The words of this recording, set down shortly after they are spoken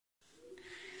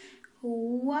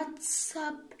What's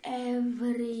up,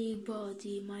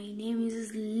 everybody? My name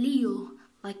is Leo,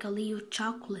 like a Leo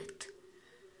chocolate.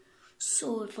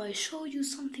 So if I show you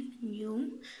something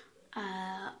new,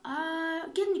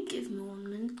 can you give me 1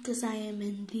 minute, because I am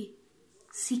in the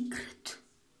secret.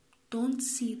 Don't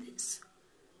see this.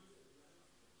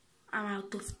 I'm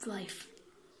out of life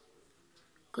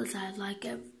because I like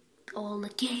all the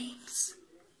games.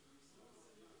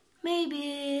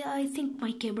 Maybe I think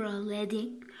my camera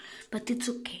lagging, but it's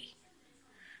okay.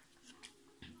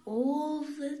 All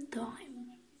the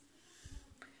time.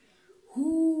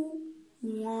 Who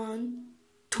want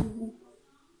to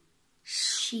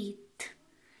cheat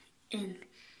in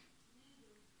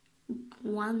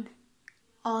one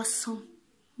awesome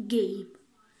game?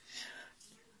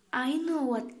 I know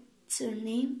what's your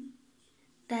name.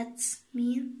 That's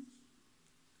mean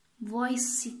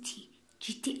viciti.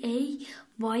 GTA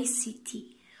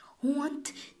viciti. Who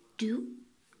want to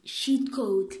cheat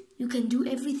code? You can do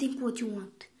everything what you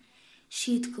want.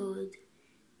 Cheat code.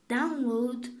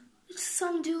 Download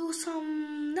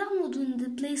download in the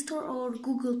Play Store or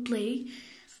Google Play.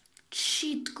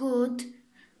 Cheat code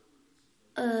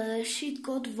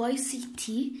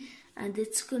viciti, and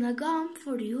it's gonna come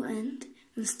for you and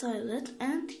install it,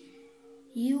 and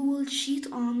you will cheat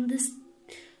on this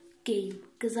game,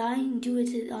 because I do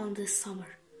it on this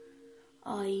summer.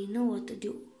 I know what to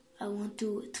do. I won't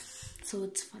do it, so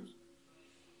it's funny.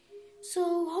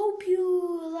 So hope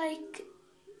you like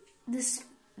this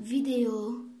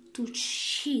video to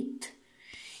cheat.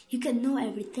 You can know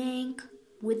everything,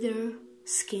 weather,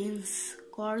 skins,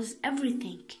 cars,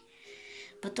 everything.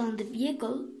 But on the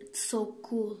vehicle, it's so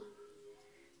cool.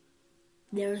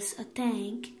 There's a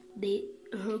tank.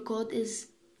 Her code is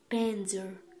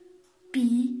Panzer.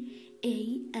 Panzer.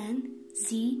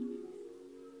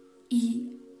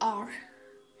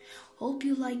 Hope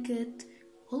you like it.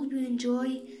 Hope you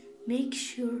enjoy. Make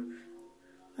sure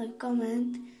like,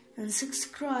 comment, and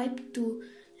subscribe to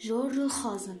George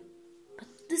Al-Khazan. But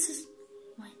this is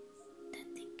my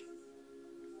that thing.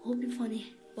 Hope you're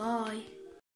funny. Bye.